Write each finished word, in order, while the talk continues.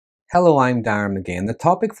Hello, I'm Darren again. The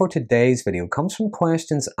topic for today's video comes from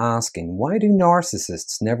questions asking, why do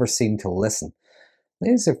narcissists never seem to listen?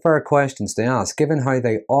 These are fair questions to ask, given how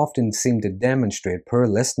they often seem to demonstrate poor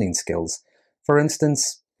listening skills. For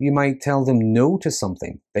instance, you might tell them no to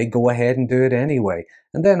something. They go ahead and do it anyway,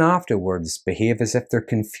 and then afterwards behave as if they're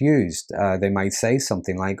confused. They might say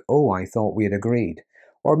something like, "Oh, I thought we had agreed."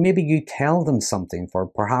 Or maybe you tell them something for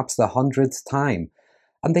perhaps the 100th time,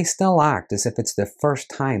 and they still act as if it's the first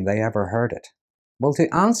time they ever heard it. Well,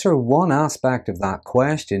 to answer one aspect of that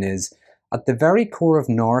question is, at the very core of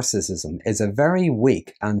narcissism is a very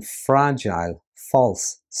weak and fragile,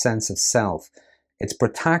 false sense of self. It's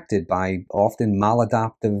protected by often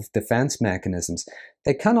maladaptive defense mechanisms.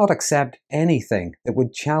 They cannot accept anything that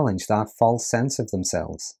would challenge that false sense of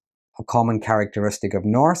themselves. A common characteristic of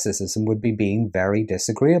narcissism would be being very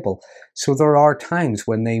disagreeable. So there are times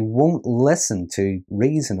when they won't listen to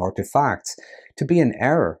reason or to facts. To be in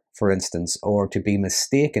error, for instance, or to be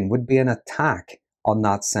mistaken would be an attack on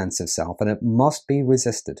that sense of self, and it must be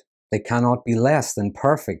resisted. They cannot be less than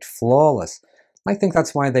perfect, flawless. I think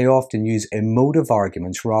that's why they often use emotive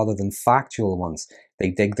arguments rather than factual ones. They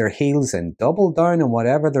dig their heels in, double down on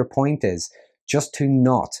whatever their point is, just to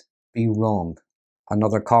not be wrong.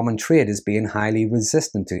 Another common trait is being highly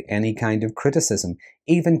resistant to any kind of criticism,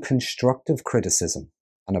 even constructive criticism.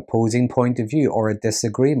 An opposing point of view or a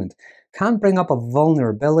disagreement can bring up a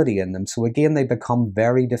vulnerability in them, so again they become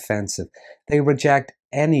very defensive. They reject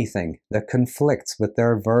anything that conflicts with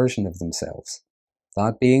their version of themselves.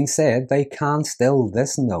 That being said, they can still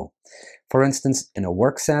listen though. For instance, in a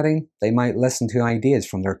work setting, they might listen to ideas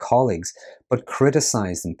from their colleagues, but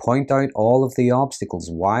criticize them, point out all of the obstacles,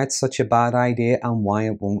 why it's such a bad idea and why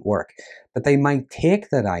it won't work. But they might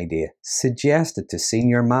take that idea, suggest it to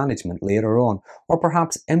senior management later on, or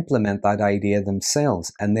perhaps implement that idea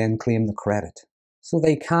themselves and then claim the credit. So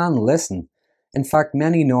they can listen. In fact,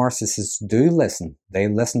 many narcissists do listen. They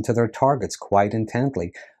listen to their targets quite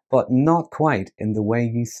intently, but not quite in the way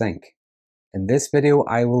you think. In this video,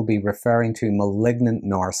 I will be referring to malignant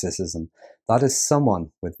narcissism. That is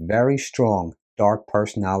someone with very strong dark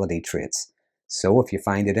personality traits. So if you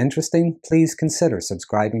find it interesting, please consider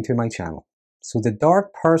subscribing to my channel. So the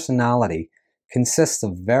dark personality consists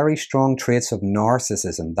of very strong traits of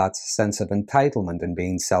narcissism, that sense of entitlement and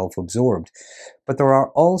being self-absorbed. But there are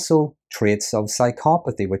also traits of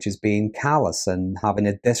psychopathy, which is being callous and having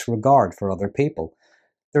a disregard for other people.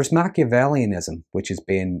 There's Machiavellianism, which is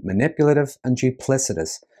being manipulative and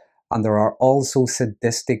duplicitous, and there are also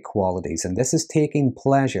sadistic qualities, and this is taking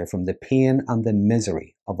pleasure from the pain and the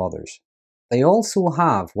misery of others. They also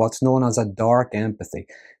have what's known as a dark empathy.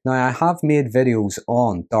 Now, I have made videos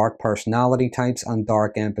on dark personality types and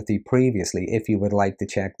dark empathy previously if you would like to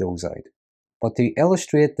check those out. But to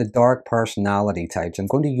illustrate the dark personality types, I'm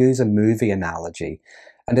going to use a movie analogy.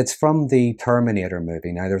 And it's from the Terminator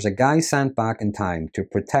movie. Now, there's a guy sent back in time to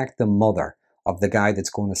protect the mother of the guy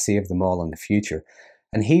that's going to save them all in the future.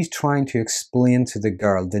 And he's trying to explain to the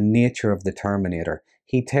girl the nature of the Terminator.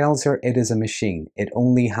 He tells her it is a machine. It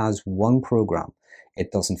only has one program.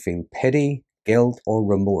 It doesn't feel pity, guilt, or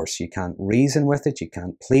remorse. You can't reason with it. You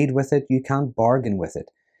can't plead with it. You can't bargain with it.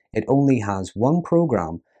 It only has one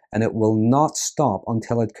program, and it will not stop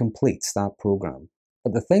until it completes that program.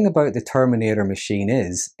 But the thing about the Terminator machine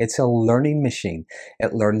is, it's a learning machine.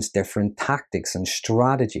 It learns different tactics and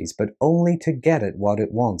strategies, but only to get it what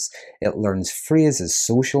it wants. It learns phrases,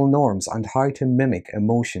 social norms, and how to mimic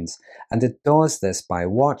emotions. And it does this by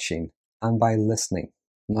watching and by listening.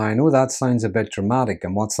 Now, I know that sounds a bit dramatic,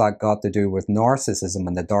 and what's that got to do with narcissism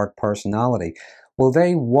and the dark personality? Well,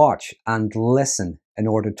 they watch and listen in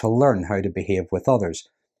order to learn how to behave with others,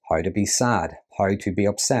 how to be sad, how to be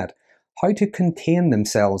upset, how to contain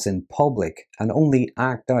themselves in public and only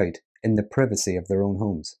act out in the privacy of their own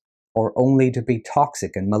homes, or only to be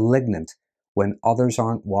toxic and malignant when others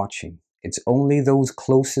aren't watching. It's only those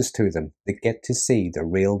closest to them that get to see the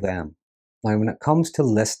real them. Now, when it comes to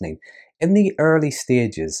listening, in the early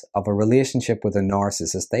stages of a relationship with a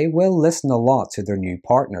narcissist, they will listen a lot to their new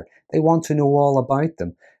partner. They want to know all about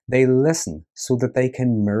them. They listen so that they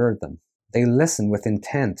can mirror them. They listen with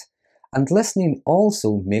intent. And listening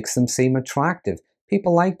also makes them seem attractive.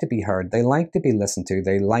 People like to be heard, they like to be listened to,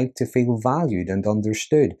 they like to feel valued and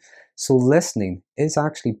understood. So listening is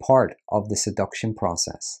actually part of the seduction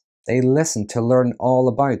process. They listen to learn all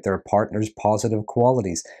about their partner's positive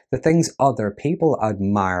qualities, the things other people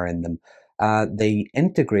admire in them. They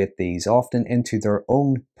integrate these often into their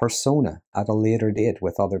own persona at a later date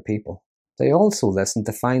with other people. They also listen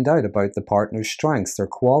to find out about the partner's strengths, their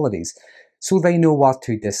qualities. so they know what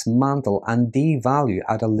to dismantle and devalue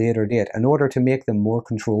at a later date in order to make them more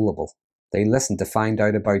controllable. They listen to find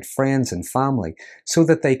out about friends and family so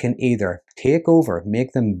that they can either take over,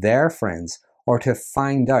 make them their friends, or to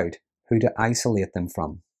find out who to isolate them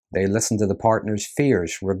from. They listen to the partner's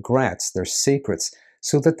fears, regrets, their secrets,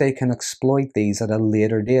 so that they can exploit these at a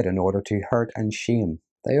later date in order to hurt and shame.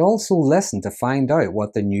 They also listen to find out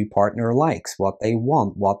what the new partner likes, what they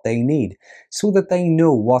want, what they need, so that they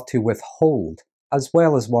know what to withhold as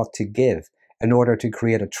well as what to give in order to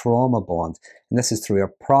create a trauma bond, and this is through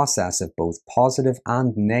a process of both positive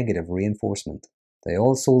and negative reinforcement. They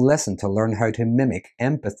also listen to learn how to mimic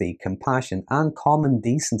empathy, compassion, and common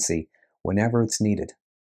decency whenever it's needed.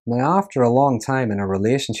 Now, after a long time in a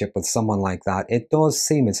relationship with someone like that, it does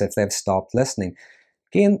seem as if they've stopped listening.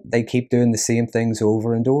 Again, they keep doing the same things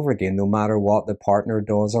over and over again, no matter what the partner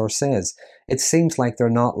does or says. It seems like they're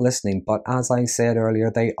not listening, but as I said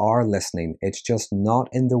earlier, they are listening. It's just not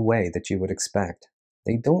in the way that you would expect.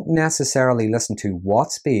 They don't necessarily listen to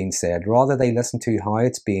what's being said, rather they listen to how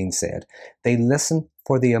it's being said. They listen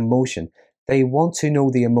for the emotion. They want to know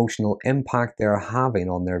the emotional impact they're having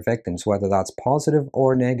on their victims, whether that's positive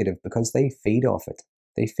or negative, because they feed off it.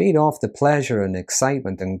 They feed off the pleasure and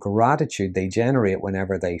excitement and gratitude they generate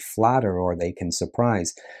whenever they flatter or they can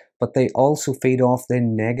surprise. But they also feed off the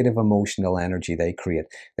negative emotional energy they create.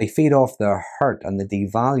 They feed off the hurt and the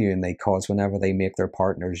devaluing they cause whenever they make their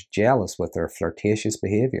partners jealous with their flirtatious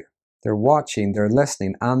behavior. They're watching, they're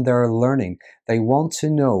listening, and they're learning. They want to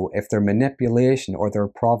know if their manipulation or their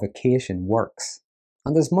provocation works.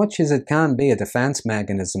 And as much as it can be a defense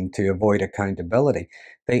mechanism to avoid accountability,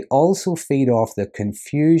 they also feed off the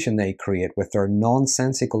confusion they create with their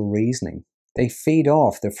nonsensical reasoning. They feed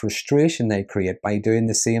off the frustration they create by doing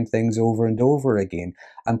the same things over and over again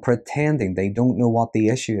and pretending they don't know what the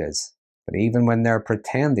issue is. But even when they're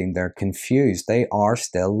pretending they're confused, they are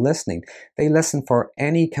still listening. They listen for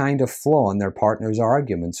any kind of flaw in their partner's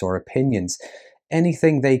arguments or opinions,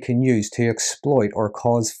 anything they can use to exploit or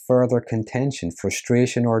cause further contention,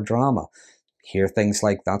 frustration, or drama. Hear things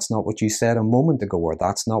like, "That's not what you said a moment ago," or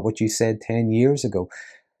 "That's not what you said 10 years ago."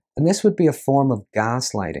 And this would be a form of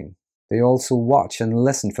gaslighting. They also watch and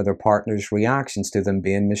listen for their partner's reactions to them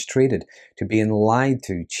being mistreated, to being lied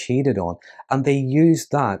to, cheated on, and they use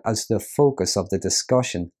that as the focus of the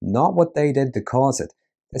discussion, not what they did to cause it.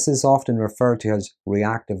 This is often referred to as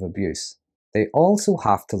reactive abuse. They also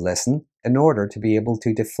have to listen in order to be able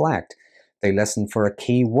to deflect. They listen for a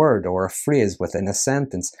key word or a phrase within a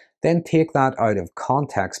sentence, then take that out of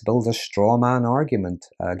context, build a straw man argument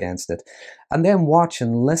against it, and then watch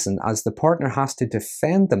and listen as the partner has to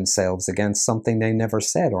defend themselves against something they never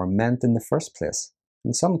said or meant in the first place.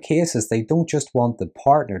 In some cases, they don't just want the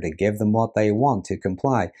partner to give them what they want to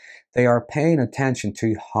comply. They are paying attention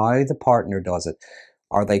to how the partner does it.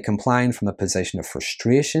 Are they complying from a position of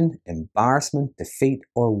frustration, embarrassment, defeat,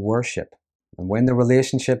 or worship? And when the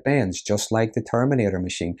relationship ends, just like the Terminator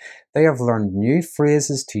machine, they have learned new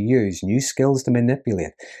phrases to use, new skills to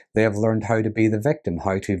manipulate. They have learned how to be the victim,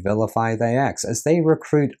 how to vilify their ex, as they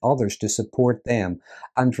recruit others to support them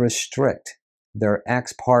and restrict their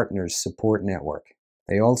ex-partner's support network.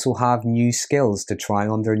 They also have new skills to try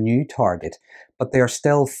on their new target, but they are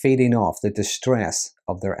still feeding off the distress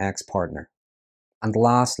of their ex-partner. And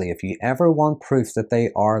lastly, if you ever want proof that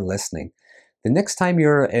they are listening, the next time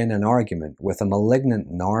you're in an argument with a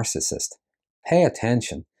malignant narcissist, pay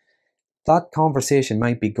attention. That conversation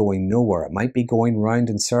might be going nowhere. It might be going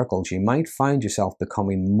round in circles. You might find yourself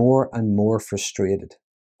becoming more and more frustrated.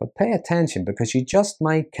 But pay attention, because you just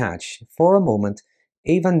might catch, for a moment,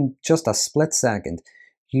 even just a split second,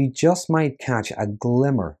 you just might catch a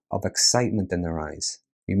glimmer of excitement in their eyes.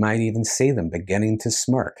 You might even see them beginning to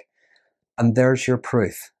smirk. And there's your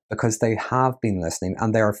proof, because they have been listening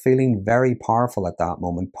and they are feeling very powerful at that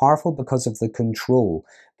moment. Powerful because of the control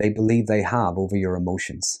they believe they have over your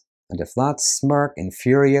emotions. And if that smirk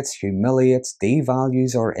infuriates, humiliates,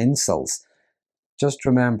 devalues, or insults, just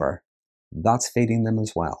remember, that's feeding them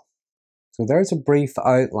as well. So there's a brief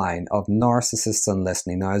outline of narcissists and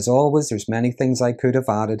listening. Now, as always, there's many things I could have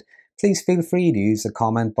added. Please feel free to use the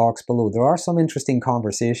comment box below. There are some interesting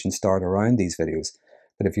conversations started around these videos.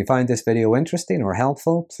 But if you find this video interesting or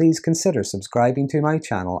helpful, please consider subscribing to my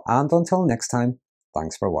channel, and until next time,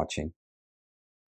 thanks for watching.